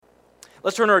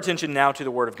Let's turn our attention now to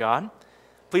the Word of God.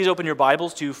 Please open your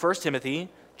Bibles to 1 Timothy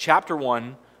chapter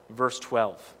 1, verse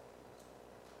 12.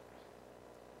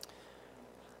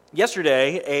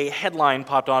 Yesterday, a headline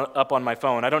popped up on my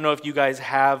phone. I don't know if you guys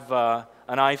have an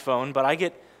iPhone, but I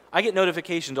get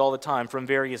notifications all the time from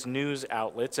various news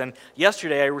outlets. And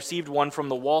yesterday, I received one from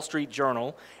the Wall Street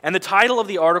Journal, and the title of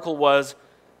the article was,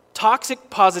 "Toxic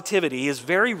Positivity is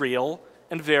Very Real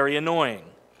and Very Annoying."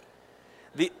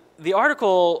 The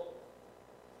article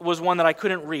was one that I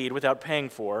couldn't read without paying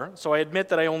for, so I admit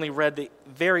that I only read the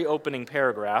very opening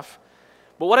paragraph.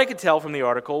 But what I could tell from the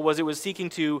article was it was seeking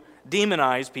to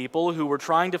demonize people who were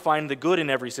trying to find the good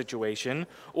in every situation,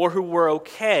 or who were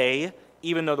okay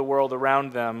even though the world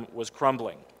around them was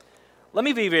crumbling. Let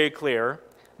me be very clear.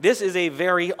 This is a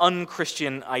very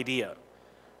unchristian idea,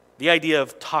 the idea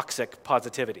of toxic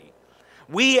positivity.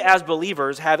 We as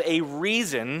believers have a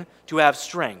reason to have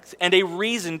strength and a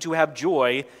reason to have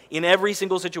joy in every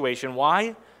single situation.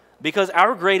 Why? Because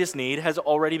our greatest need has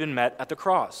already been met at the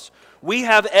cross. We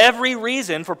have every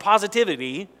reason for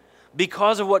positivity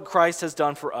because of what Christ has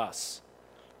done for us.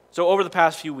 So over the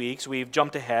past few weeks, we've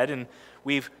jumped ahead and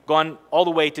we've gone all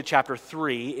the way to chapter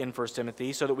 3 in 1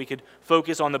 Timothy so that we could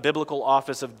focus on the biblical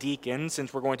office of deacon,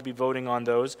 since we're going to be voting on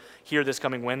those here this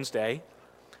coming Wednesday.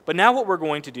 But now what we're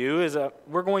going to do is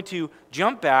we're going to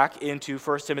jump back into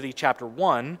 1 Timothy chapter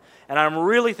 1, and I'm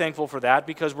really thankful for that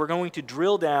because we're going to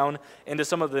drill down into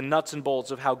some of the nuts and bolts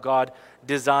of how God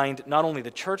designed not only the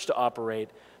church to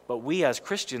operate, but we as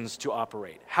Christians to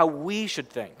operate, how we should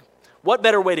think. What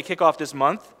better way to kick off this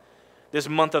month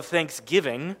of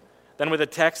Thanksgiving, than with a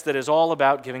text that is all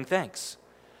about giving thanks?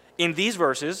 In these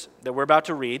verses that we're about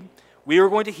to read, we are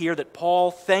going to hear that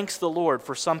Paul thanks the Lord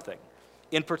for something.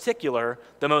 In particular,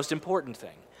 the most important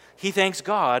thing. He thanks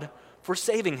God for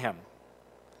saving him.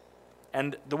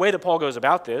 And the way that Paul goes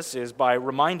about this is by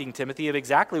reminding Timothy of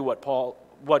exactly what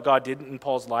God did in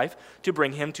Paul's life to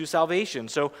bring him to salvation.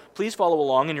 So please follow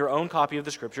along in your own copy of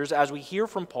the Scriptures as we hear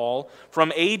from Paul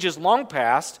from ages long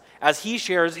past as he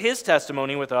shares his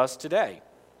testimony with us today.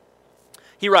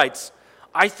 He writes,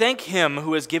 "I thank him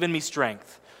who has given me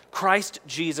strength, Christ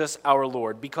Jesus our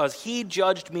Lord, because he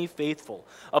judged me faithful,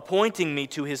 appointing me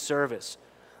to his service.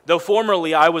 Though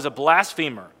formerly I was a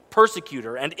blasphemer,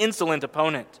 persecutor, and insolent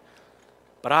opponent,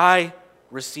 but I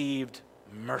received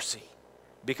mercy,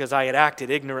 because I had acted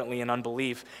ignorantly in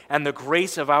unbelief, and the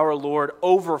grace of our Lord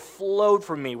overflowed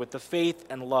from me with the faith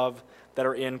and love that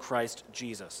are in Christ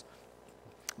Jesus.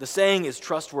 The saying is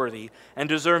trustworthy and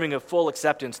deserving of full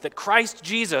acceptance, that Christ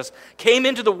Jesus came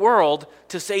into the world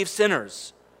to save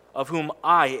sinners, of whom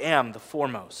I am the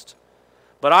foremost.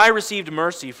 But I received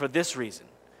mercy for this reason,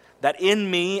 that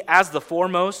in me, as the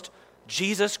foremost,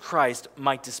 Jesus Christ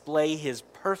might display his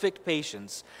perfect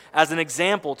patience as an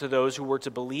example to those who were to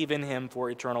believe in him for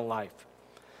eternal life.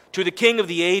 To the King of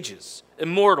the ages,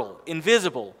 immortal,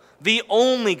 invisible, the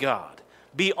only God,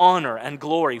 be honor and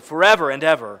glory forever and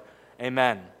ever.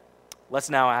 Amen." Let's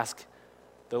now ask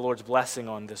the Lord's blessing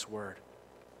on this word.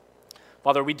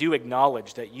 Father, we do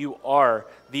acknowledge that you are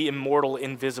the immortal,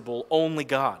 invisible, only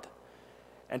God.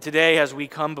 And today, as we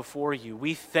come before you,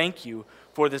 we thank you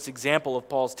for this example of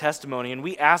Paul's testimony, and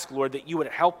we ask, Lord, that you would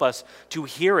help us to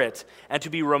hear it and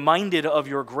to be reminded of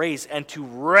your grace and to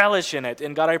relish in it.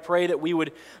 And God, I pray that we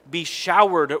would be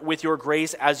showered with your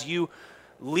grace as you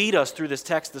lead us through this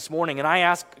text this morning. And I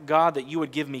ask, God, that you would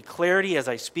give me clarity as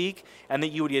I speak, and that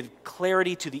you would give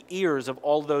clarity to the ears of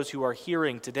all those who are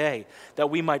hearing today, that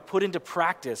we might put into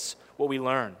practice what we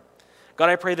learn. God,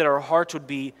 I pray that our hearts would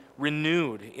be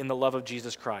renewed in the love of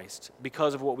Jesus Christ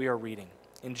because of what we are reading.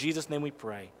 In Jesus' name we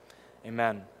pray.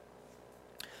 Amen.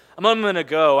 A moment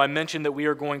ago, I mentioned that we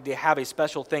are going to have a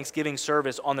special Thanksgiving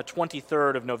service on the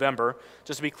 23rd of November.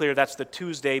 Just to be clear, that's the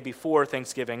Tuesday before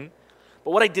Thanksgiving.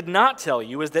 But what I did not tell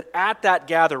you is that at that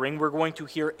gathering, we're going to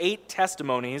hear 8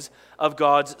 testimonies of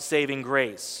God's saving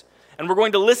grace. And we're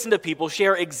going to listen to people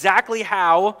share exactly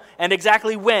how and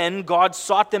exactly when God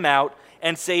sought them out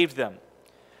and saved them.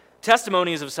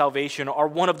 Testimonies of salvation are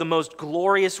one of the most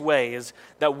glorious ways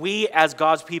that we as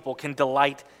God's people can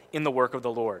delight in the work of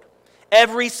the Lord.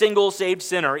 Every single saved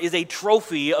sinner is a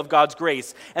trophy of God's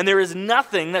grace, and there is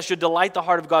nothing that should delight the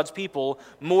heart of God's people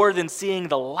more than seeing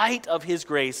the light of his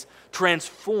grace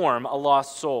transform a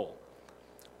lost soul.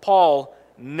 Paul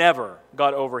never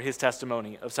got over his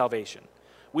testimony of salvation.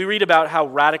 We read about how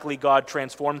radically God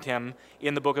transformed him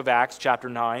in the book of Acts, chapter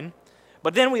 9.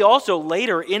 But then we also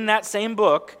later in that same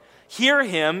book Hear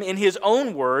him, in his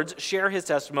own words, share his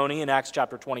testimony in Acts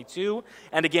chapter 22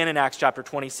 and again in Acts chapter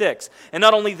 26. And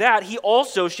not only that, he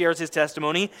also shares his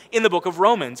testimony in the book of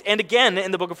Romans, and again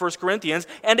in the book of 1 Corinthians,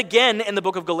 and again in the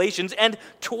book of Galatians, and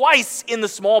twice in the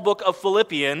small book of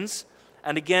Philippians,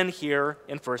 and again here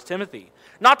in 1 Timothy.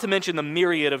 Not to mention the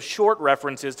myriad of short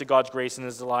references to God's grace in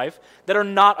his life that are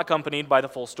not accompanied by the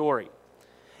full story.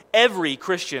 Every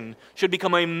Christian should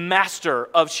become a master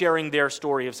of sharing their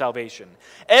story of salvation.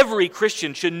 Every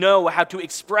Christian should know how to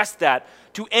express that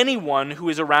to anyone who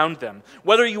is around them.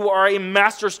 Whether you are a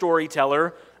master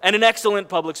storyteller and an excellent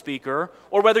public speaker,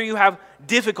 or whether you have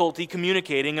difficulty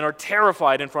communicating and are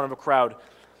terrified in front of a crowd,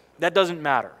 that doesn't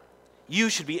matter. You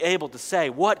should be able to say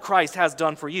what Christ has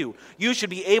done for you. You should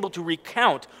be able to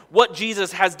recount what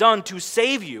Jesus has done to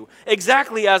save you,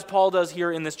 exactly as Paul does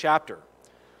here in this chapter.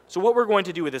 So what we're going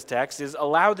to do with this text is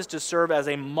allow this to serve as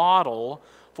a model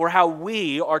for how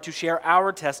we are to share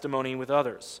our testimony with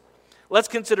others. Let's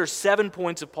consider 7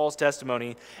 points of Paul's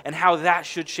testimony and how that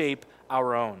should shape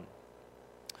our own.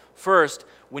 First,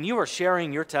 when you are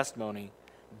sharing your testimony,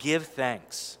 give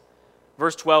thanks.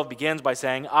 Verse 12 begins by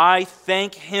saying, I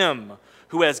thank him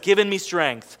who has given me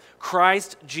strength,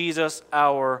 Christ Jesus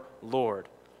our Lord.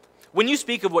 When you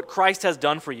speak of what Christ has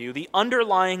done for you, the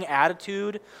underlying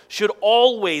attitude should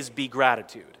always be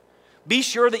gratitude. Be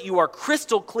sure that you are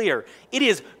crystal clear. It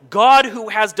is God who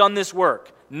has done this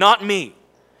work, not me.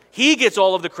 He gets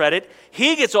all of the credit.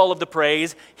 He gets all of the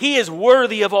praise. He is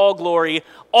worthy of all glory.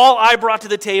 All I brought to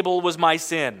the table was my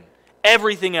sin.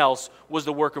 Everything else was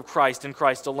the work of Christ and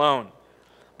Christ alone.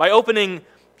 By opening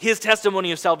his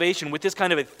testimony of salvation with this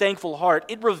kind of a thankful heart,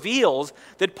 it reveals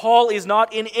that Paul is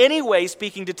not in any way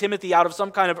speaking to Timothy out of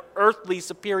some kind of earthly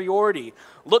superiority.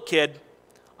 Look, kid,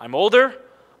 I'm older,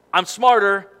 I'm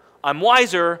smarter, I'm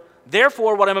wiser,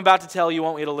 therefore what I'm about to tell you, I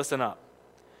want you to listen up.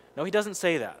 No, he doesn't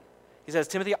say that. He says,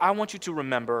 Timothy, I want you to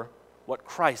remember what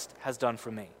Christ has done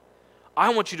for me.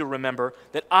 I want you to remember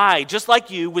that I, just like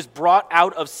you, was brought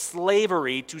out of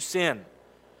slavery to sin.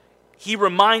 He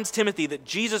reminds Timothy that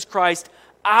Jesus Christ,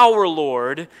 our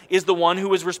Lord, is the one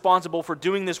who is responsible for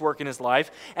doing this work in his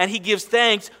life, and he gives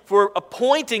thanks for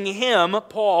appointing him,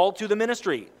 Paul, to the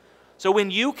ministry. So when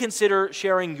you consider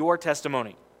sharing your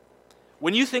testimony,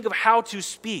 when you think of how to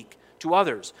speak to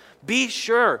others, be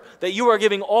sure that you are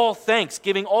giving all thanks,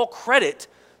 giving all credit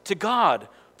to God,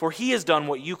 for he has done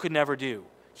what you could never do.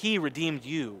 He redeemed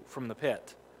you from the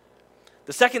pit.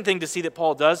 The second thing to see that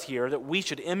Paul does here that we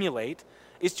should emulate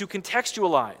is to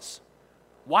contextualize.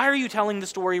 Why are you telling the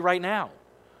story right now?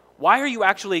 Why are you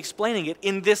actually explaining it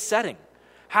in this setting?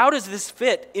 How does this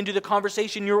fit into the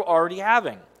conversation you're already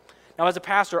having? Now, as a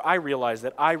pastor, I realize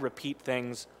that I repeat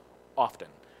things often.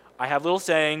 I have little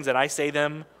sayings and I say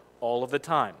them all of the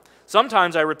time.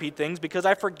 Sometimes I repeat things because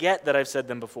I forget that I've said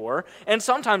them before, and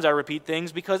sometimes I repeat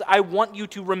things because I want you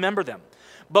to remember them.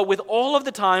 But with all of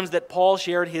the times that Paul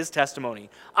shared his testimony,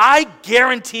 I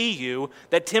guarantee you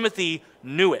that Timothy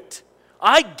knew it.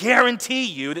 I guarantee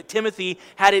you that Timothy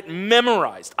had it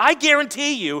memorized. I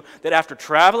guarantee you that after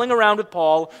traveling around with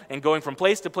Paul and going from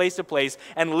place to place to place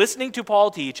and listening to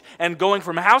Paul teach and going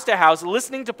from house to house,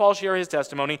 listening to Paul share his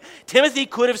testimony, Timothy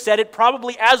could have said it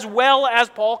probably as well as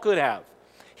Paul could have.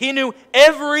 He knew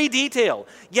every detail.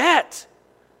 Yet,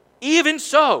 even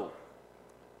so,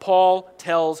 Paul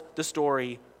tells the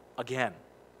story again.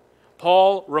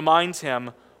 Paul reminds him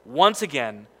once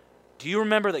again, do you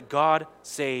remember that God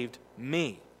saved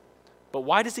me? But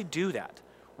why does he do that?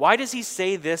 Why does he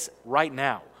say this right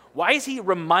now? Why is he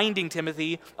reminding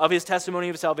Timothy of his testimony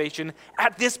of salvation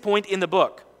at this point in the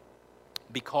book?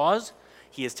 Because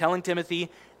he is telling Timothy,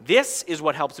 this is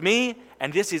what helps me,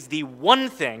 and this is the one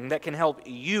thing that can help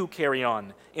you carry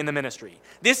on in the ministry.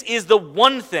 This is the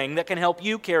one thing that can help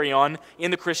you carry on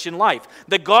in the Christian life.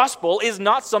 The gospel is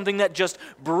not something that just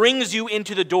brings you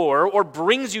into the door or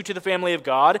brings you to the family of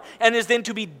God and is then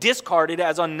to be discarded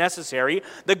as unnecessary.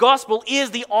 The gospel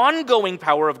is the ongoing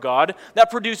power of God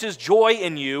that produces joy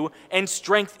in you and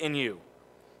strength in you.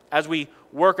 As we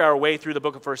work our way through the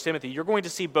book of 1 Timothy, you're going to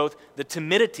see both the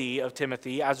timidity of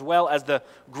Timothy as well as the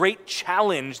great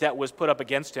challenge that was put up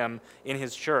against him in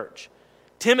his church.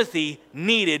 Timothy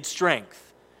needed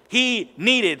strength. He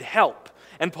needed help.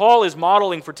 And Paul is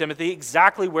modeling for Timothy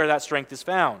exactly where that strength is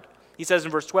found. He says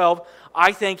in verse 12,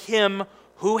 I thank him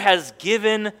who has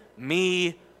given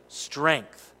me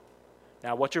strength.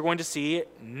 Now, what you're going to see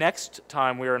next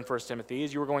time we're in 1 Timothy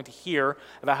is you're going to hear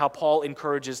about how Paul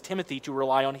encourages Timothy to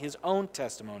rely on his own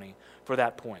testimony for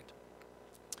that point.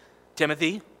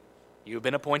 Timothy, you've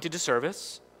been appointed to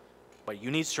service, but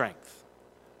you need strength.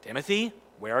 Timothy,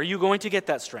 where are you going to get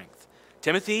that strength?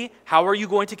 Timothy, how are you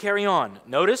going to carry on?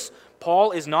 Notice,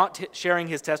 Paul is not sharing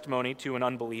his testimony to an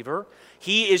unbeliever.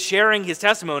 He is sharing his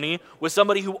testimony with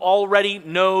somebody who already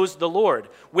knows the Lord,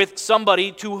 with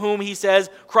somebody to whom he says,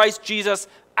 Christ Jesus,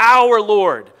 our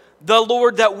Lord, the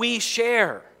Lord that we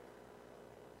share.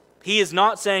 He is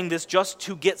not saying this just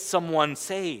to get someone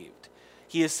saved.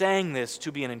 He is saying this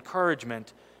to be an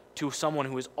encouragement to someone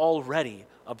who is already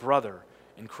a brother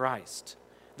in Christ.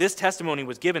 This testimony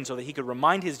was given so that he could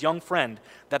remind his young friend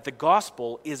that the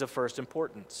gospel is of first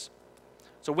importance.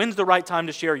 So when's the right time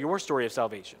to share your story of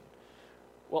salvation?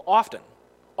 Well, often.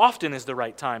 Often is the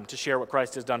right time to share what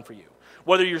Christ has done for you.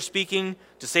 Whether you're speaking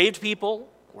to saved people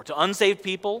or to unsaved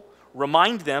people,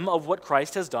 remind them of what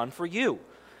Christ has done for you.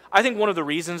 I think one of the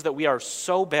reasons that we are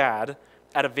so bad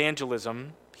at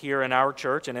evangelism here in our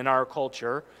church and in our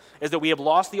culture is that we have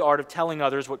lost the art of telling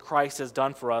others what Christ has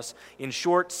done for us in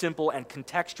short, simple, and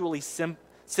contextually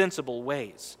sensible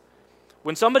ways.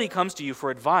 When somebody comes to you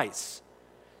for advice,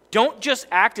 don't just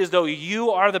act as though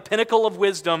you are the pinnacle of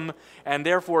wisdom and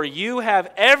therefore you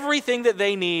have everything that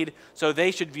they need, so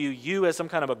they should view you as some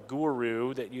kind of a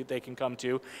guru that they can come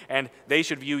to, and they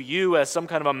should view you as some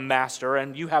kind of a master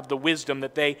and you have the wisdom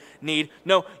that they need.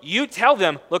 No, you tell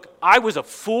them, look, I was a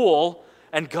fool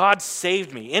and God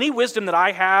saved me. Any wisdom that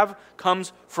I have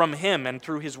comes from Him and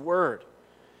through His Word.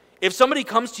 If somebody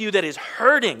comes to you that is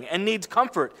hurting and needs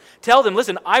comfort, tell them,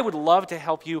 listen, I would love to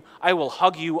help you. I will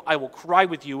hug you. I will cry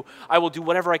with you. I will do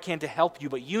whatever I can to help you.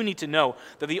 But you need to know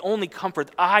that the only comfort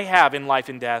I have in life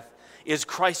and death is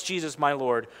Christ Jesus, my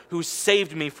Lord, who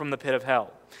saved me from the pit of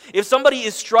hell. If somebody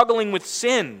is struggling with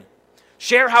sin,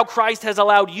 share how Christ has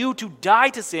allowed you to die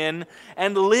to sin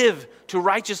and live to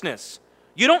righteousness.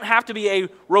 You don't have to be a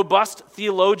robust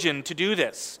theologian to do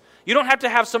this. You don't have to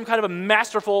have some kind of a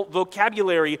masterful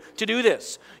vocabulary to do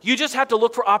this. You just have to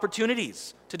look for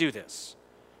opportunities to do this.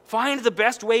 Find the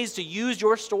best ways to use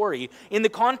your story in the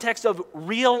context of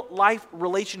real life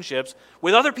relationships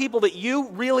with other people that you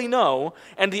really know,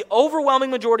 and the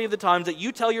overwhelming majority of the times that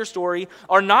you tell your story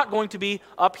are not going to be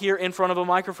up here in front of a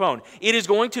microphone. It is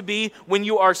going to be when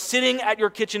you are sitting at your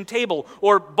kitchen table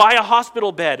or by a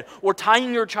hospital bed or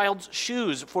tying your child's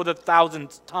shoes for the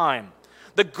 1,000th time.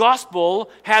 The gospel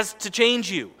has to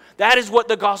change you. That is what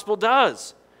the gospel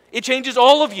does. It changes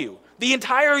all of you, the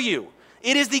entire you.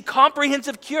 It is the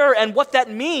comprehensive cure, and what that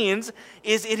means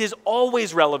is it is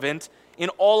always relevant in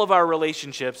all of our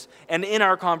relationships and in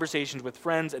our conversations with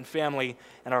friends and family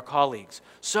and our colleagues.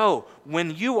 So,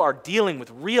 when you are dealing with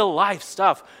real life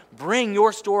stuff, bring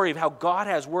your story of how God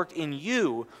has worked in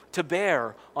you to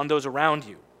bear on those around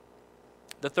you.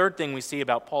 The third thing we see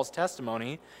about Paul's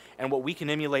testimony and what we can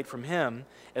emulate from him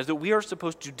is that we are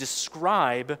supposed to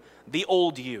describe the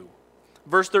old you.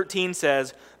 Verse 13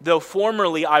 says, though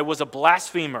formerly I was a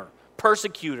blasphemer,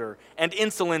 persecutor, and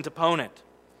insolent opponent.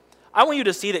 I want you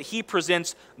to see that he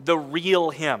presents the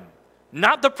real him.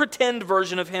 Not the pretend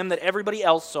version of him that everybody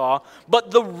else saw,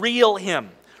 but the real him.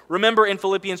 Remember in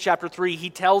Philippians chapter 3, he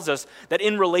tells us that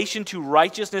in relation to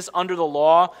righteousness under the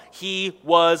law, he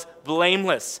was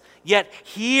blameless. Yet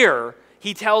here,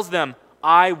 he tells them,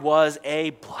 I was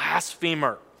a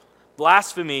blasphemer.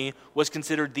 Blasphemy was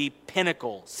considered the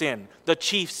pinnacle sin, the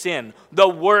chief sin, the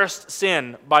worst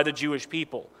sin by the Jewish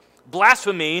people.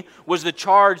 Blasphemy was the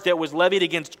charge that was levied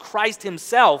against Christ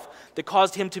himself that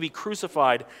caused him to be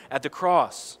crucified at the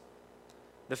cross.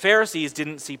 The Pharisees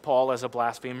didn't see Paul as a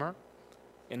blasphemer.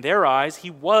 In their eyes,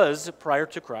 he was, prior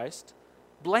to Christ,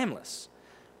 blameless.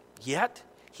 Yet,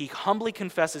 he humbly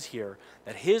confesses here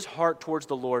that his heart towards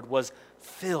the Lord was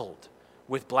filled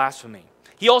with blasphemy.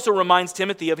 He also reminds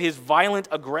Timothy of his violent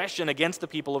aggression against the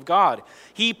people of God.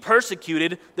 He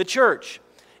persecuted the church.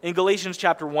 In Galatians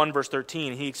chapter 1, verse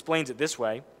 13, he explains it this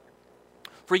way.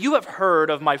 For you have heard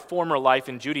of my former life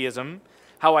in Judaism,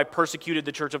 how I persecuted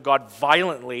the church of God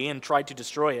violently and tried to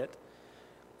destroy it.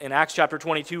 In Acts chapter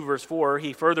 22, verse 4,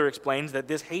 he further explains that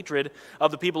this hatred of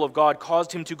the people of God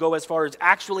caused him to go as far as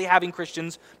actually having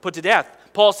Christians put to death.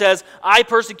 Paul says, I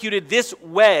persecuted this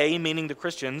way, meaning the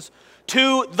Christians,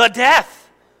 to the death,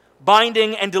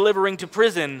 binding and delivering to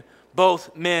prison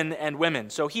both men and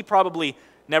women. So he probably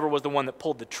never was the one that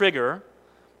pulled the trigger,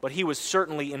 but he was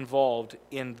certainly involved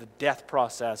in the death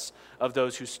process of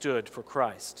those who stood for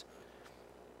Christ.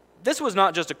 This was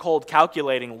not just a cold,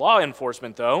 calculating law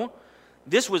enforcement, though.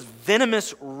 This was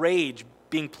venomous rage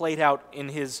being played out in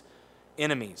his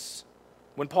enemies.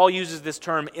 When Paul uses this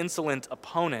term insolent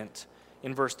opponent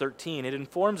in verse 13, it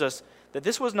informs us that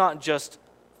this was not just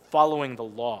following the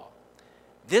law.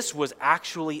 This was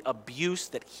actually abuse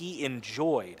that he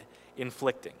enjoyed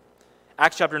inflicting.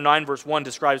 Acts chapter 9, verse 1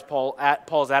 describes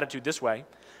Paul's attitude this way.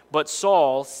 But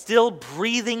Saul, still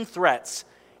breathing threats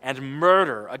and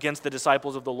murder against the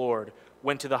disciples of the Lord,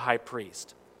 went to the high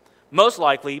priest. Most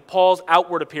likely, Paul's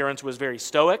outward appearance was very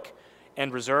stoic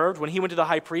and reserved. When he went to the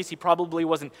high priest, he probably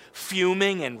wasn't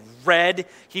fuming and red.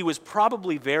 He was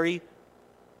probably very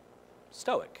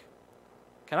stoic.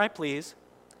 Can I please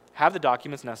have the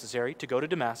documents necessary to go to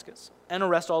Damascus and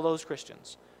arrest all those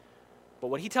Christians? But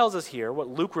what he tells us here, what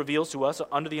Luke reveals to us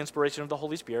under the inspiration of the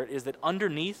Holy Spirit, is that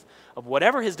underneath of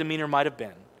whatever his demeanor might have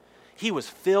been, he was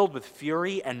filled with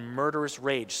fury and murderous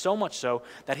rage, so much so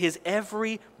that his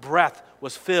every breath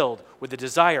was filled with the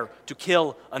desire to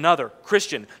kill another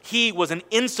Christian. He was an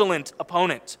insolent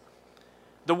opponent.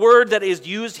 The word that is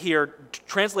used here,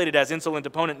 translated as insolent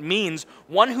opponent, means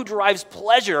one who derives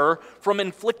pleasure from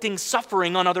inflicting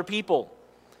suffering on other people.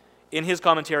 In his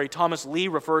commentary, Thomas Lee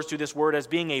refers to this word as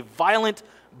being a violent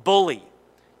bully.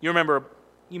 You remember,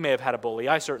 you may have had a bully.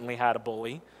 I certainly had a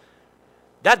bully.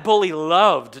 That bully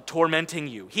loved tormenting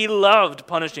you. He loved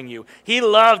punishing you. He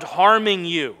loved harming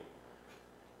you.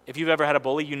 If you've ever had a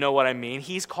bully, you know what I mean.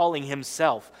 He's calling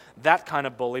himself that kind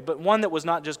of bully, but one that was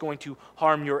not just going to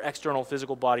harm your external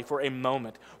physical body for a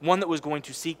moment, one that was going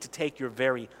to seek to take your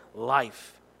very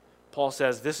life. Paul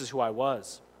says, this is who I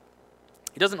was.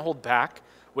 He doesn't hold back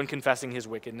when confessing his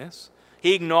wickedness.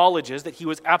 He acknowledges that he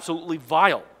was absolutely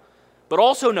vile. But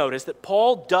also notice that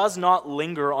Paul does not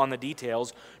linger on the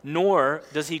details, nor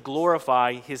does he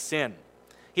glorify his sin.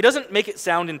 He doesn't make it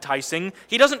sound enticing.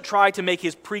 He doesn't try to make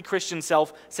his pre-Christian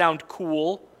self sound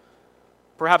cool.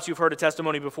 Perhaps you've heard a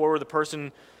testimony before where the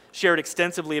person shared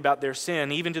extensively about their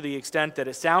sin, even to the extent that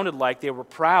it sounded like they were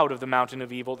proud of the mountain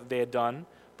of evil that they had done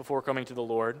before coming to the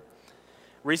Lord.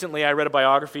 Recently, I read a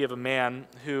biography of a man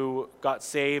who got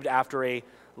saved after a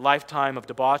lifetime of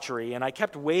debauchery, and I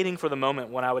kept waiting for the moment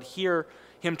when I would hear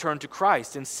him turn to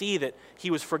Christ and see that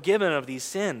he was forgiven of these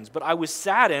sins. But I was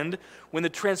saddened when the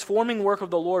transforming work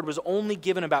of the Lord was only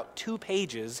given about 2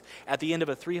 pages at the end of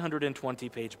a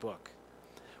 320-page book.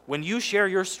 When you share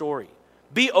your story,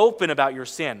 be open about your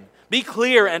sin. Be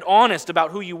clear and honest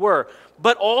about who you were,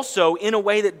 but also in a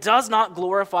way that does not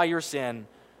glorify your sin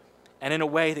and in a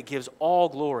way that gives all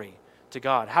glory to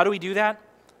God. How do we do that?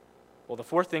 Well, the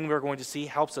fourth thing we're going to see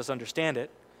helps us understand it.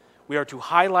 We are to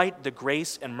highlight the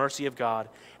grace and mercy of God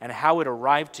and how it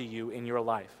arrived to you in your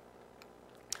life.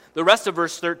 The rest of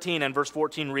verse 13 and verse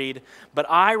 14 read, "But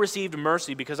I received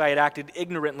mercy because I had acted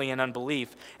ignorantly in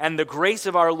unbelief, and the grace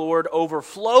of our Lord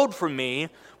overflowed from me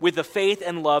with the faith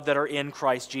and love that are in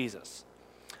Christ Jesus."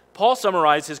 Paul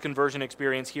summarized his conversion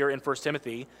experience here in 1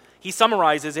 Timothy. He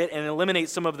summarizes it and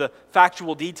eliminates some of the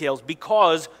factual details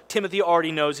because Timothy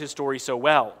already knows his story so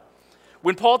well.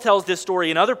 When Paul tells this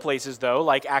story in other places, though,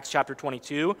 like Acts chapter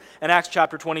 22 and Acts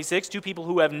chapter 26, to people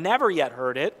who have never yet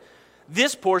heard it,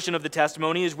 this portion of the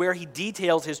testimony is where he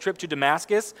details his trip to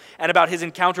Damascus and about his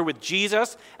encounter with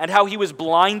Jesus and how he was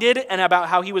blinded and about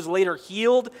how he was later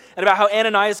healed and about how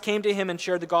Ananias came to him and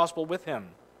shared the gospel with him.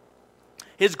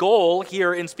 His goal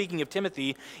here in speaking of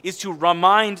Timothy is to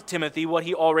remind Timothy what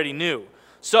he already knew.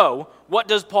 So, what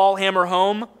does Paul hammer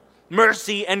home?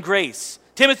 Mercy and grace.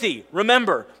 Timothy,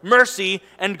 remember, mercy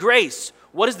and grace.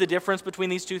 What is the difference between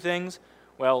these two things?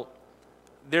 Well,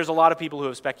 there's a lot of people who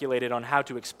have speculated on how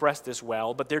to express this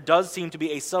well, but there does seem to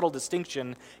be a subtle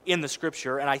distinction in the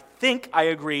Scripture, and I think I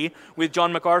agree with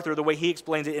John MacArthur the way he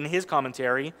explains it in his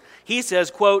commentary. He says,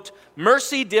 quote,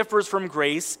 "Mercy differs from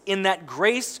grace in that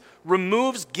grace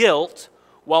removes guilt,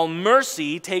 while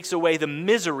mercy takes away the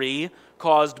misery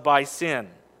caused by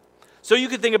sin." So you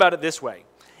could think about it this way.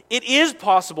 It is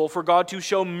possible for God to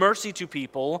show mercy to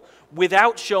people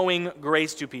without showing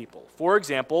grace to people. For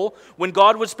example, when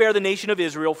God would spare the nation of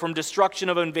Israel from destruction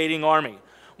of an invading army.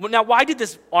 Now, why did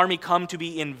this army come to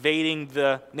be invading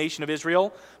the nation of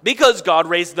Israel? Because God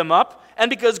raised them up and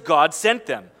because God sent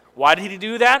them. Why did he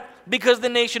do that? Because the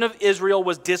nation of Israel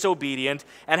was disobedient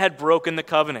and had broken the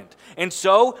covenant. And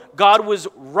so God was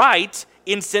right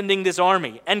in sending this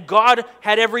army. And God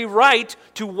had every right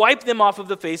to wipe them off of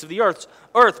the face of the earth.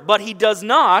 But he does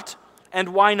not.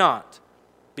 And why not?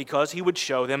 Because he would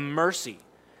show them mercy.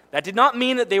 That did not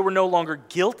mean that they were no longer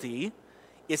guilty.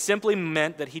 It simply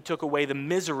meant that he took away the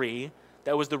misery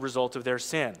that was the result of their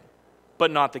sin,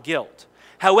 but not the guilt.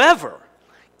 However,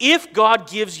 if God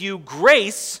gives you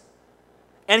grace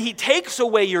and he takes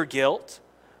away your guilt,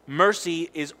 mercy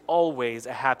is always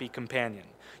a happy companion.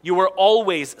 You are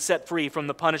always set free from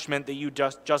the punishment that you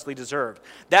justly deserve.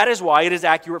 That is why it is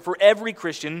accurate for every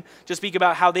Christian to speak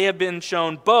about how they have been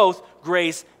shown both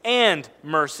grace and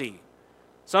mercy.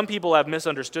 Some people have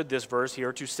misunderstood this verse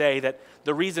here to say that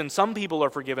the reason some people are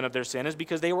forgiven of their sin is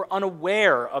because they were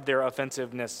unaware of their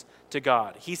offensiveness to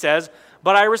God. He says,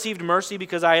 "But I received mercy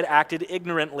because I had acted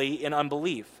ignorantly in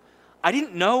unbelief." I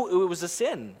didn't know it was a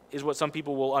sin, is what some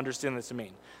people will understand this to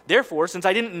mean. Therefore, since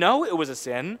I didn't know it was a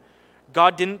sin,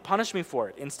 God didn't punish me for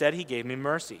it. Instead, he gave me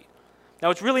mercy. Now,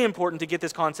 it's really important to get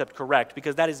this concept correct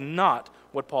because that is not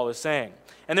what Paul is saying.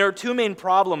 And there are two main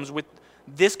problems with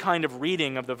this kind of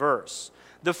reading of the verse.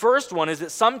 The first one is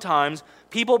that sometimes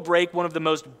people break one of the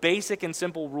most basic and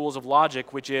simple rules of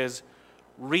logic, which is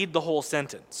read the whole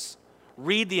sentence.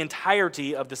 Read the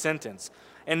entirety of the sentence.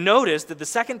 And notice that the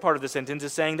second part of the sentence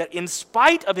is saying that in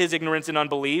spite of his ignorance and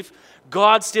unbelief,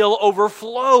 God still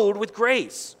overflowed with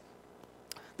grace.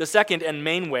 The second and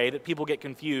main way that people get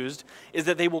confused is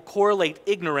that they will correlate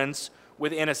ignorance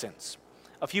with innocence.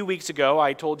 A few weeks ago,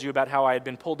 I told you about how I had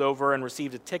been pulled over and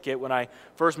received a ticket when I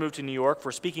first moved to New York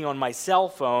for speaking on my cell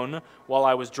phone while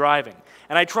I was driving.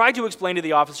 And I tried to explain to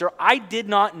the officer, I did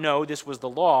not know this was the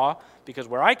law, because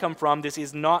where I come from, this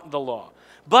is not the law.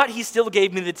 But he still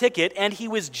gave me the ticket, and he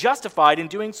was justified in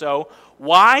doing so.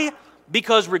 Why?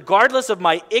 Because regardless of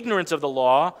my ignorance of the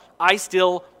law, I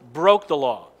still broke the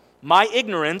law. My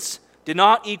ignorance did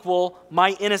not equal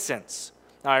my innocence.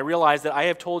 Now, I realize that I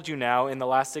have told you now in the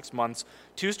last 6 months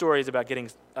 2 stories about getting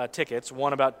tickets,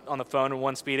 one about on the phone and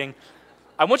one speeding.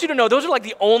 I want you to know those are like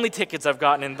the only tickets I've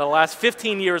gotten in the last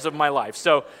 15 years of my life.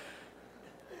 So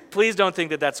please don't think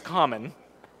that that's common.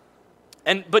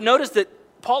 But notice that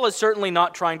Paul is certainly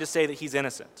not trying to say that he's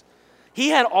innocent. He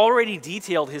had already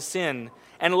detailed his sin,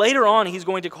 and later on he's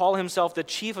going to call himself the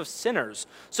chief of sinners.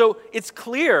 So it's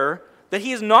clear that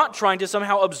he is not trying to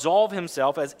somehow absolve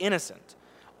himself as innocent.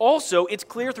 Also, it's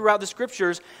clear throughout the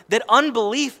Scriptures that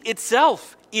unbelief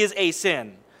itself is a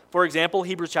sin. For example,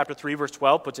 Hebrews chapter 3, verse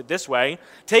 12 puts it this way,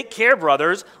 "Take care,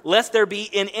 brothers, lest there be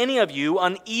in any of you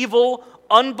an evil,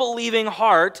 unbelieving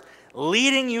heart,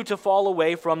 leading you to fall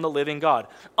away from the living God."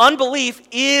 Unbelief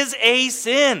is a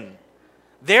sin.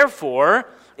 Therefore,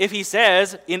 if he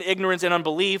says in ignorance and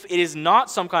unbelief, it is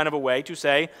not some kind of a way to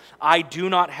say, I do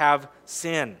not have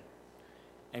sin.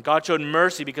 And God showed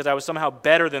mercy because I was somehow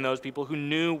better than those people who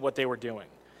knew what they were doing.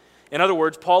 In other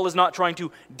words, Paul is not trying to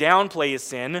downplay his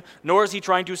sin, nor is he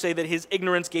trying to say that his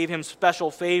ignorance gave him special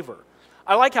favor.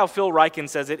 I like how Phil Ryken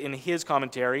says it in his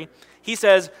commentary. He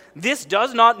says, this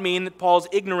does not mean that Paul's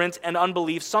ignorance and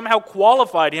unbelief somehow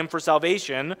qualified him for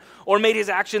salvation or made his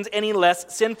actions any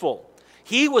less sinful.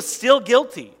 He was still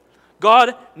guilty.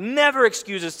 God never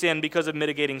excuses sin because of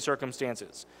mitigating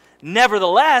circumstances.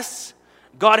 Nevertheless,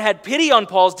 God had pity on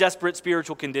Paul's desperate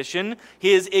spiritual condition,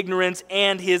 his ignorance,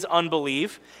 and his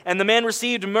unbelief, and the man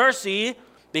received mercy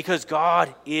because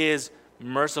God is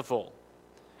merciful.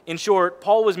 In short,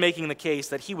 Paul was making the case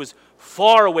that he was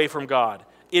far away from God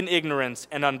in ignorance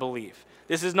and unbelief.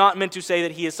 This is not meant to say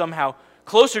that he is somehow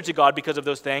closer to God because of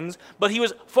those things, but he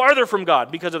was farther from God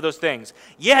because of those things.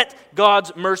 Yet,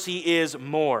 God's mercy is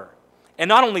more. And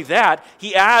not only that,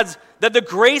 he adds that the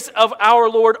grace of our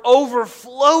Lord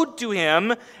overflowed to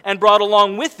him and brought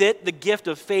along with it the gift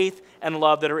of faith and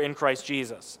love that are in Christ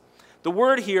Jesus. The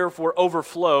word here for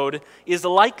overflowed is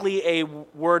likely a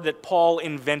word that Paul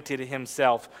invented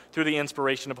himself through the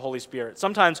inspiration of Holy Spirit.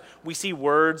 Sometimes we see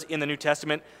words in the New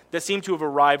Testament that seem to have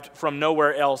arrived from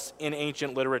nowhere else in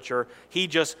ancient literature. He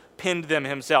just penned them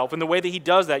himself. And the way that he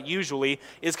does that usually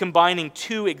is combining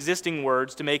 2 existing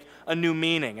words to make a new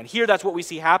meaning. And here that's what we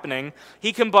see happening.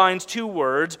 He combines 2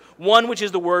 words, one which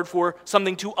is the word for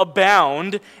something to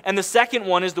abound, and the second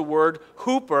one is the word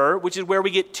hooper, which is where we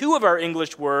get 2 of our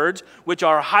English words, which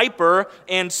are hyper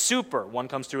and super. One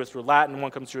comes through us through Latin,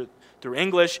 one comes through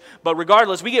English. But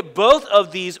regardless, we get both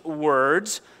of these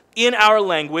words in our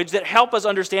language that help us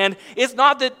understand it's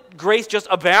not that grace just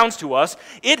abounds to us,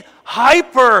 it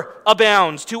hyper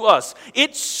abounds to us.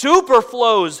 It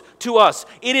superflows to us.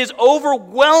 It is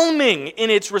overwhelming in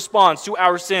its response to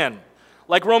our sin.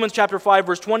 Like Romans chapter 5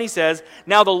 verse 20 says,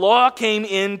 now the law came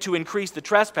in to increase the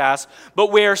trespass, but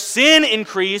where sin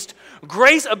increased,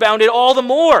 grace abounded all the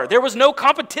more. There was no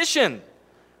competition.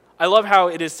 I love how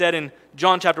it is said in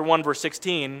John chapter 1 verse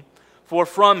 16, for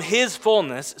from his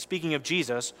fullness, speaking of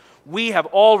Jesus, we have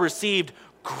all received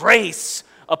grace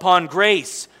upon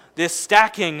grace, this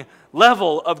stacking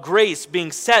level of grace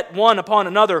being set one upon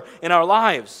another in our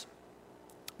lives.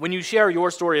 When you share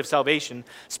your story of salvation,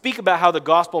 speak about how the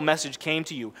gospel message came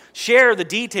to you. Share the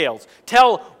details.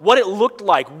 Tell what it looked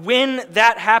like, when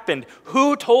that happened,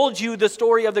 who told you the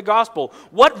story of the gospel,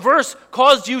 what verse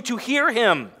caused you to hear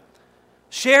him.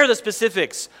 Share the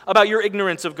specifics about your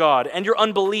ignorance of God and your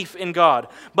unbelief in God,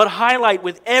 but highlight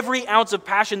with every ounce of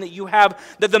passion that you have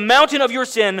that the mountain of your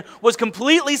sin was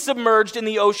completely submerged in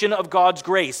the ocean of God's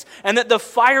grace, and that the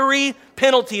fiery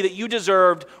penalty that you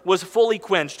deserved was fully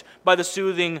quenched by the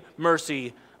soothing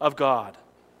mercy of God.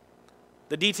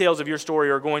 The details of your story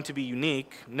are going to be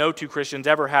unique. No two Christians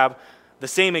ever have the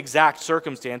same exact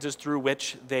circumstances through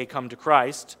which they come to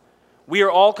Christ. We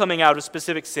are all coming out of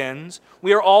specific sins.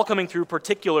 We are all coming through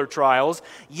particular trials,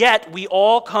 yet we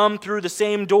all come through the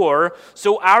same door,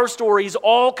 so our stories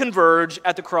all converge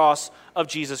at the cross of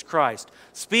Jesus Christ.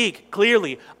 Speak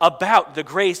clearly about the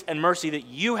grace and mercy that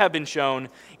you have been shown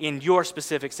in your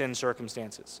specific sin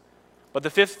circumstances. But the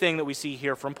fifth thing that we see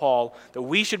here from Paul that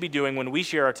we should be doing when we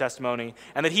share our testimony,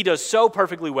 and that he does so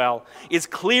perfectly well, is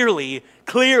clearly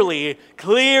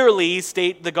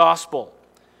state the gospel.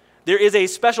 There is a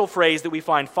special phrase that we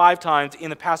find 5 times in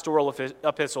the pastoral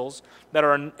epistles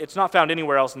it's not found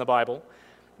anywhere else in the Bible.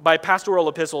 By pastoral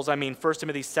epistles, I mean 1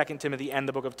 Timothy, 2 Timothy, and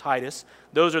the book of Titus.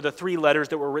 Those are the 3 letters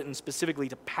that were written specifically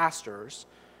to pastors.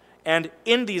 And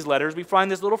in these letters, we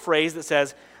find this little phrase that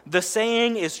says, the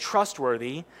saying is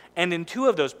trustworthy, and in 2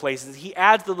 of those places, he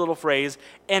adds the little phrase,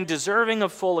 and deserving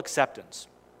of full acceptance.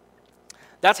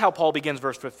 That's how Paul begins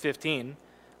verse 15.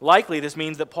 Likely, this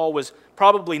means that Paul was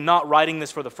probably not writing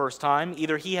this for the first time.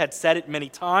 Either he had said it many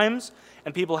times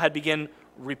and people had begun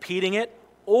repeating it,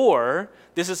 or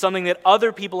this is something that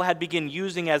other people had begun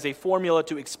using as a formula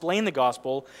to explain the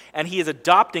gospel, and he is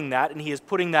adopting that and he is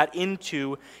putting that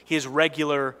into his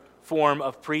regular form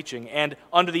of preaching. And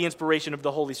under the inspiration of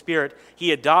the Holy Spirit,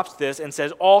 he adopts this and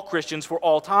says all Christians for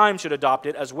all time should adopt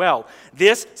it as well.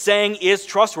 This saying is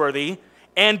trustworthy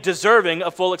and deserving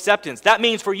of full acceptance. That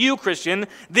means for you, Christian,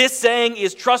 this saying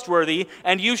is trustworthy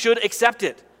and you should accept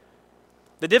it.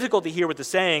 The difficulty here with the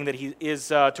saying that he is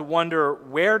to wonder,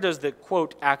 where does the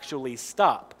quote actually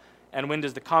stop? And when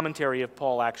does the commentary of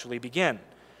Paul actually begin?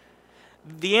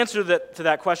 The answer to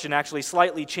that question actually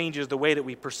slightly changes the way that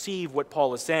we perceive what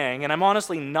Paul is saying, and I'm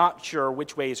honestly not sure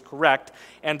which way is correct,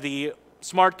 and the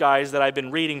smart guys that I've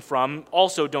been reading from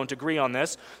also don't agree on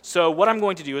this. So what I'm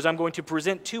going to do is I'm going to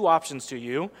present 2 options to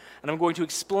you, and I'm going to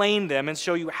explain them and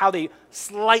show you how they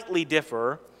slightly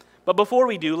differ. But before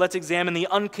we do, let's examine the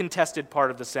uncontested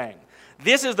part of the saying.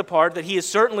 This is the part that he is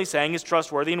certainly saying is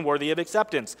trustworthy and worthy of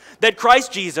acceptance, that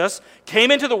Christ Jesus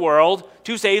came into the world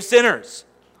to save sinners.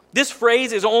 This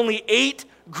phrase is only 8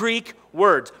 Greek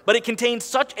words, but it contains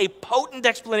such a potent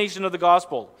explanation of the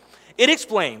gospel. It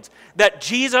explains that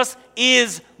Jesus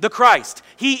is the Christ.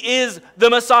 He is the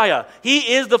Messiah.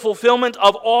 He is the fulfillment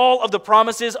of all of the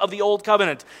promises of the Old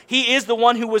Covenant. He is the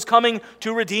one who was coming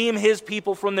to redeem his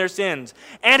people from their sins.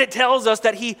 And it tells us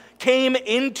that he came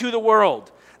into the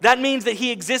world. That means that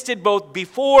he existed both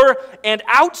before and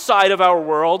outside of our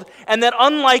world, and that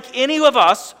unlike any of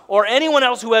us or anyone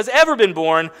else who has ever been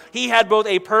born, he had both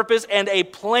a purpose and a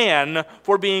plan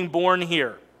for being born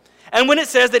here. And when it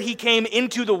says that he came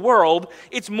into the world,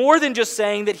 it's more than just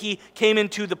saying that he came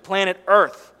into the planet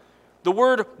Earth. The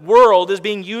word world is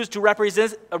being used to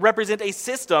represent a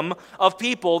system of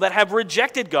people that have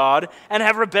rejected God and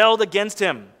have rebelled against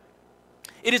him.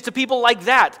 It is to people like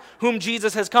that whom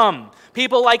Jesus has come.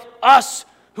 People like us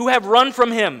who have run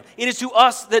from him. It is to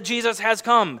us that Jesus has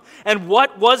come. And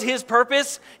what was his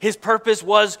purpose? His purpose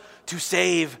was to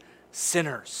save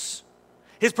sinners.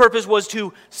 His purpose was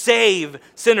to save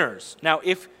sinners. Now,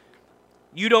 if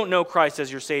you don't know Christ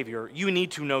as your Savior, you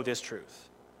need to know this truth.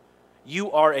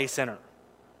 You are a sinner,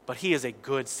 but he is a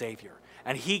good Savior.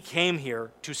 And he came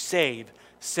here to save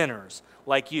sinners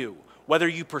like you. Whether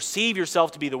you perceive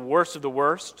yourself to be the worst of the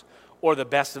worst or the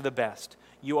best of the best,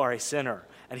 you are a sinner.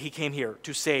 And he came here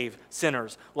to save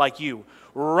sinners like you.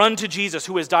 Run to Jesus,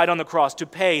 who has died on the cross to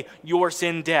pay your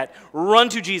sin debt. Run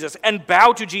to Jesus and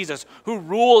bow to Jesus, who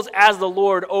rules as the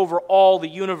Lord over all the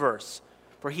universe.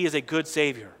 For he is a good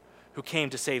Savior who came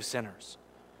to save sinners.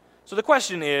 So the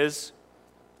question is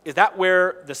that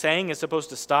where the saying is supposed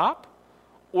to stop?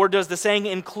 Or does the saying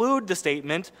include the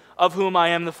statement, of whom I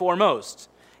am the foremost?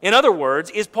 In other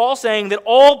words, is Paul saying that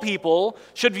all people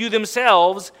should view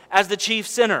themselves as the chief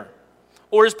sinner?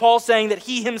 Or is Paul saying that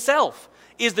he himself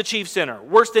is the chief sinner,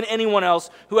 worse than anyone else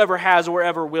who ever has or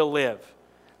ever will live?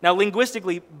 Now,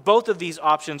 linguistically, both of these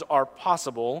options are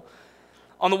possible.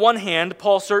 On the one hand,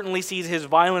 Paul certainly sees his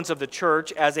violence of the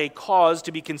church as a cause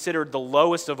to be considered the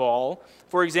lowest of all.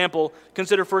 For example,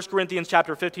 consider 1 Corinthians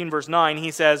chapter 15, verse 9.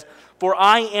 He says, "For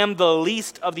I am the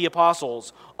least of the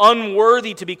apostles,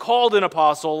 unworthy to be called an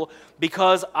apostle,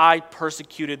 because I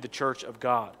persecuted the church of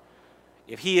God."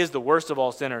 If he is the worst of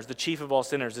all sinners, the chief of all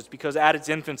sinners, it's because at its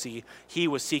infancy, he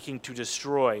was seeking to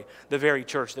destroy the very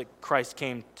church that Christ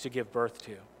came to give birth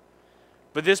to.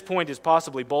 But this point is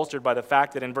possibly bolstered by the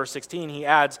fact that in verse 16 he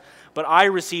adds, "But I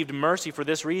received mercy for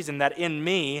this reason, that in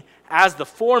me, as the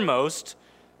foremost,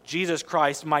 Jesus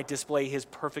Christ might display his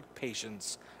perfect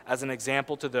patience as an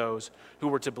example to those who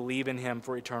were to believe in him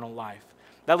for eternal life."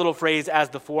 That little phrase, "as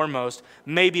the foremost,"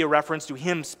 may be a reference to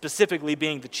him specifically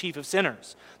being the chief of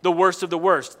sinners, the worst of the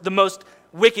worst, the most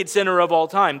wicked sinner of all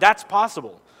time. That's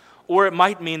possible. Or it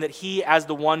might mean that he, as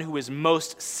the one who is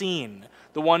most seen,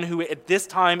 the one who at this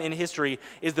time in history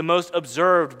is the most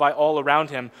observed by all around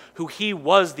him, who he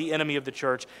was the enemy of the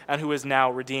church and who is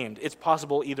now redeemed. It's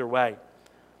possible either way.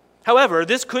 However,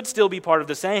 this could still be part of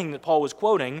the saying that Paul was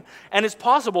quoting, and it's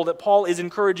possible that Paul is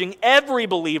encouraging every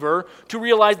believer to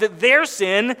realize that their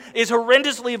sin is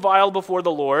horrendously vile before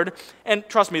the Lord. And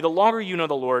trust me, the longer you know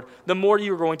the Lord, the more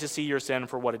you're going to see your sin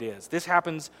for what it is. This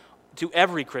happens to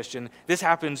every Christian. This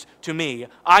happens to me.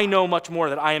 I know much more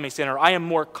that I am a sinner. I am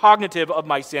more cognitive of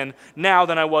my sin now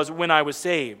than I was when I was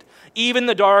saved. Even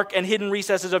the dark and hidden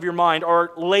recesses of your mind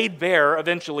are laid bare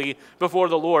eventually before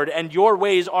the Lord, and your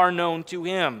ways are known to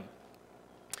him.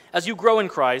 As you grow in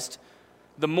Christ,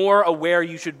 the more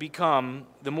you should become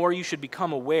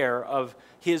aware of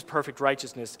his perfect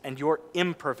righteousness and your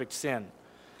imperfect sin.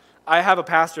 I have a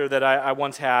pastor that I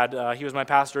once had. He was my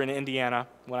pastor in Indiana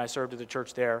when I served at the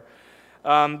church there.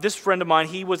 This friend of mine,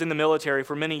 he was in the military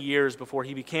for many years before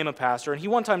he became a pastor, and he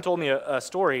one time told me a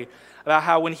story about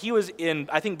how when he was in,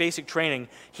 I think, basic training,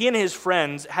 he and his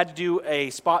friends had to do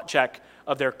a spot check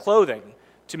of their clothing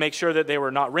to make sure that they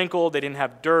were not wrinkled, they didn't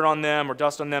have dirt on them or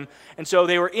dust on them. And so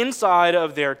they were inside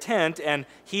of their tent, and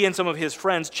he and some of his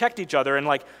friends checked each other and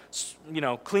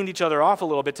cleaned each other off a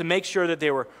little bit to make sure that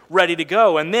they were ready to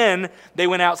go. And then they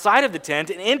went outside of the tent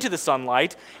and into the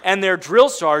sunlight, and their drill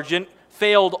sergeant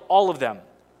failed all of them.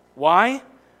 Why?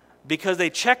 Because they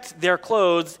checked their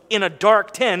clothes in a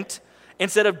dark tent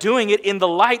instead of doing it in the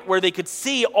light where they could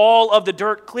see all of the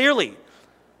dirt clearly.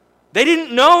 They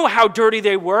didn't know how dirty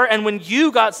they were, and when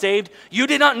you got saved, you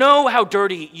did not know how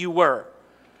dirty you were.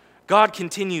 God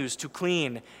continues to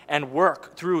clean and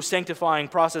work through sanctifying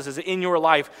processes in your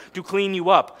life to clean you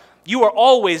up. You are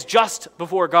always just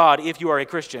before God if you are a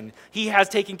Christian. He has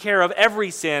taken care of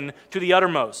every sin to the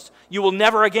uttermost. You will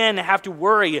never again have to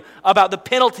worry about the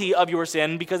penalty of your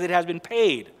sin because it has been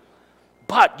paid.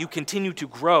 But you continue to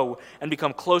grow and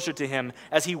become closer to him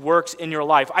as he works in your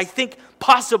life. I think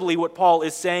possibly what Paul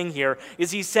is saying here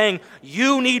is he's saying,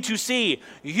 you need to see,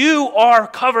 you are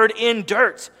covered in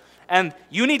dirt. And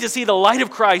you need to see the light of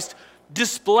Christ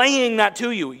displaying that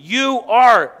to you. You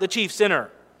are the chief sinner.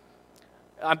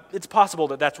 It's possible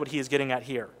that that's what he is getting at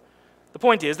here. The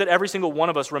point is that every single one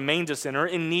of us remains a sinner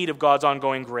in need of God's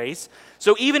ongoing grace.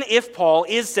 So even if Paul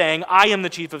is saying, I am the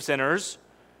chief of sinners,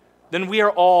 then we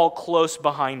are all close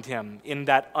behind him in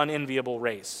that unenviable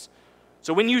race.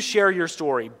 So when you share your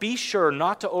story, be sure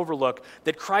not to overlook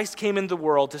that Christ came into the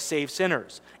world to save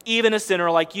sinners, even a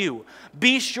sinner like you.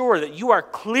 Be sure that you are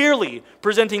clearly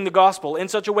presenting the gospel in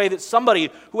such a way that somebody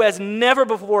who has never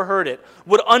before heard it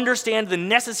would understand the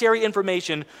necessary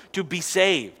information to be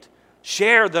saved.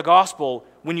 Share the gospel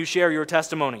when you share your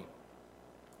testimony.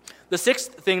 The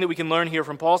sixth thing that we can learn here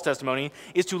from Paul's testimony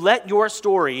is to let your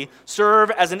story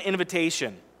serve as an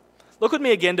invitation. Look with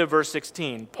me again to verse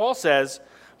 16. Paul says,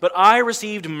 "But I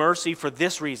received mercy for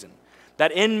this reason,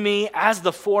 that in me, as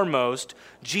the foremost,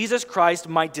 Jesus Christ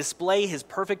might display his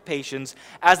perfect patience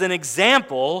as an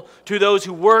example to those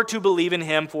who were to believe in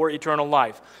him for eternal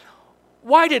life."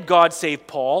 Why did God save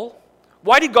Paul?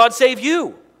 Why did God save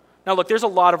you? Now look, there's a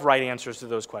lot of right answers to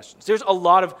those questions. There's a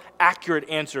lot of accurate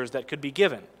answers that could be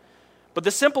given. But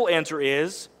the simple answer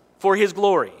is, for his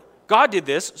glory. God did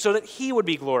this so that he would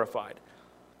be glorified.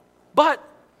 But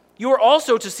you are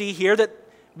also to see here that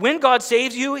when God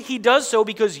saves you, he does so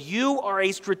because you are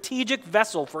a strategic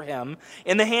vessel for him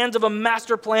in the hands of a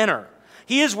master planner.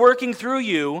 He is working through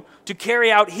you to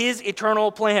carry out his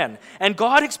eternal plan. And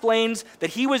God explains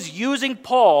that he was using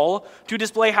Paul to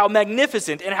display how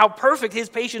magnificent and how perfect his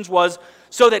patience was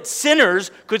so that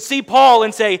sinners could see Paul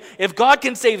and say, if God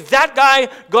can save that guy,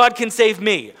 God can save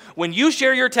me. When you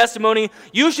share your testimony,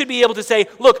 you should be able to say,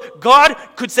 look, God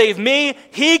could save me,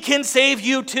 he can save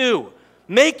you too.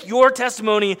 Make your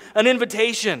testimony an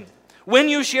invitation. When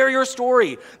you share your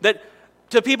story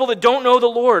to people that don't know the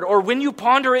Lord, or when you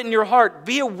ponder it in your heart,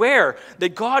 be aware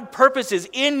that God purposes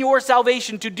in your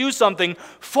salvation to do something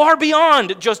far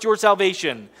beyond just your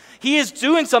salvation. He is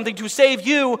doing something to save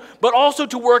you, but also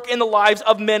to work in the lives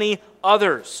of many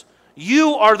others.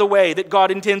 You are the way that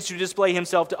God intends to display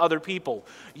himself to other people.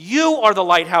 You are the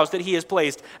lighthouse that he has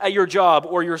placed at your job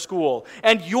or your school.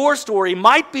 And your story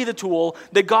might be the tool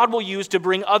that God will use to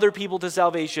bring other people to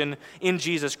salvation in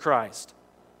Jesus Christ.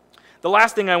 The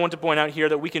last thing I want to point out here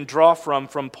that we can draw from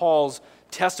Paul's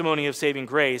testimony of saving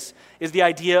grace is the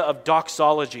idea of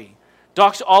doxology.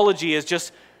 Doxology is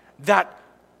just that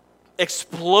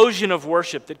explosion of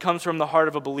worship that comes from the heart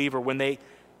of a believer when they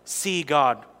see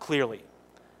God clearly.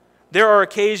 There are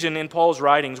occasions in Paul's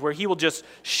writings where he will just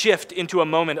shift into a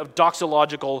moment of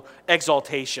doxological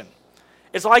exaltation.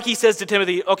 It's like he says to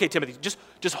Timothy, okay, Timothy,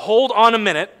 just hold on a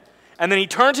minute. And then he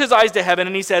turns his eyes to heaven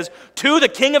and he says, to the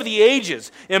King of the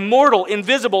ages, immortal,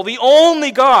 invisible, the only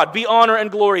God, be honor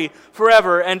and glory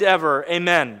forever and ever.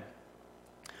 Amen.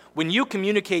 When you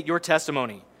communicate your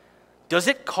testimony, does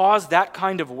it cause that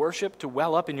kind of worship to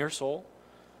well up in your soul?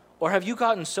 Or have you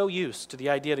gotten so used to the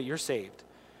idea that you're saved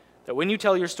that when you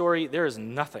tell your story, there is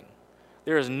nothing.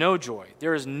 There is no joy.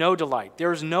 There is no delight.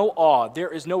 There is no awe.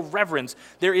 There is no reverence.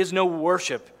 There is no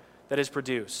worship that is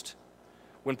produced.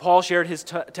 When Paul shared his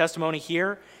testimony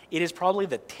here, it is probably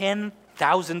the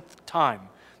 10,000th time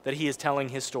that he is telling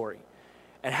his story.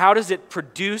 And how does it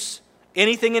produce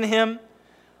anything in him?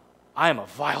 I am a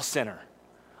vile sinner.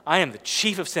 I am the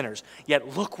chief of sinners.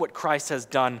 Yet look what Christ has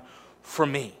done for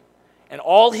me. And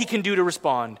all he can do to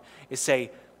respond is say,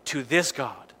 to this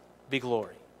God be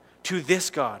glory. To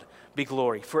this God be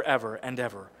glory forever and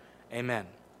ever. Amen.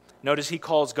 Notice he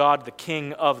calls God the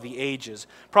King of the ages,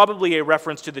 probably a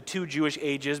reference to the two Jewish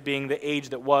ages being the age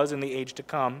that was and the age to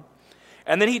come.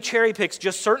 And then he cherry picks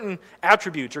just certain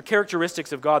attributes or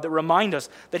characteristics of God that remind us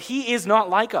that he is not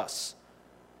like us.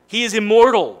 He is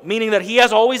immortal, meaning that he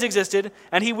has always existed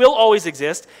and he will always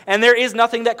exist, and there is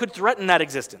nothing that could threaten that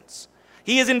existence.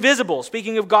 He is invisible,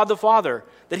 speaking of God the Father,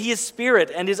 that he is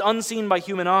spirit and is unseen by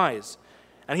human eyes.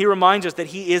 And he reminds us that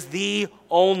he is the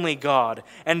only God,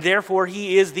 and therefore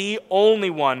he is the only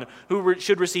one who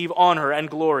should receive honor and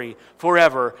glory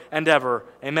forever and ever.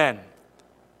 Amen.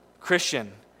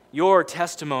 Christian, your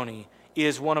testimony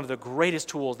is one of the greatest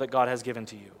tools that God has given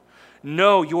to you.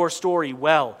 Know your story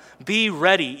well. Be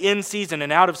ready in season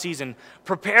and out of season,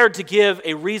 prepared to give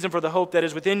a reason for the hope that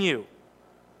is within you.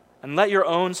 And let your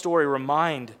own story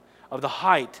remind of the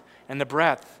height and the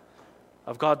breadth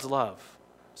of God's love,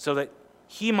 so that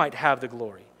he might have the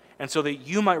glory, and so that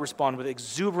you might respond with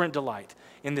exuberant delight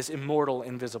in this immortal,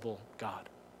 invisible God.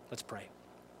 Let's pray.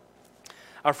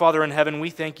 Our Father in heaven, we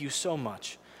thank you so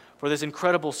much for this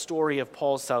incredible story of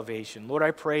Paul's salvation. Lord,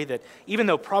 I pray that even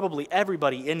though probably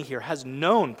everybody in here has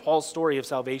known Paul's story of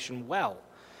salvation well,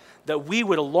 that we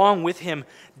would, along with him,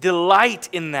 delight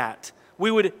in that.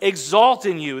 We would exalt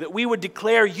in you, that we would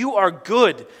declare you are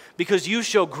good because you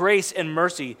show grace and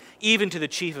mercy even to the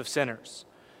chief of sinners.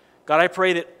 God, I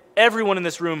pray that everyone in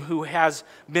this room who has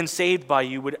been saved by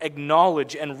you would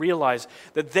acknowledge and realize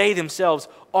that they themselves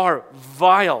are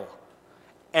vile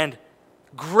and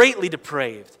greatly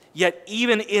depraved, yet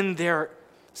even in their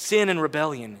sin and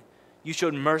rebellion, you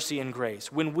showed mercy and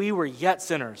grace. When we were yet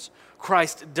sinners,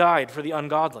 Christ died for the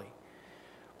ungodly.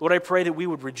 Lord, I pray that we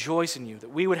would rejoice in you, that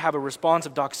we would have a response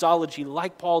of doxology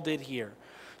like Paul did here,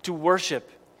 to worship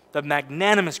the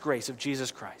magnanimous grace of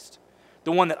Jesus Christ,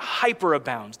 the one that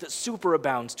hyperabounds, that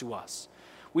superabounds to us.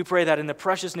 We pray that in the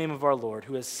precious name of our Lord,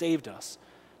 who has saved us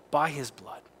by his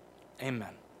blood.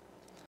 Amen.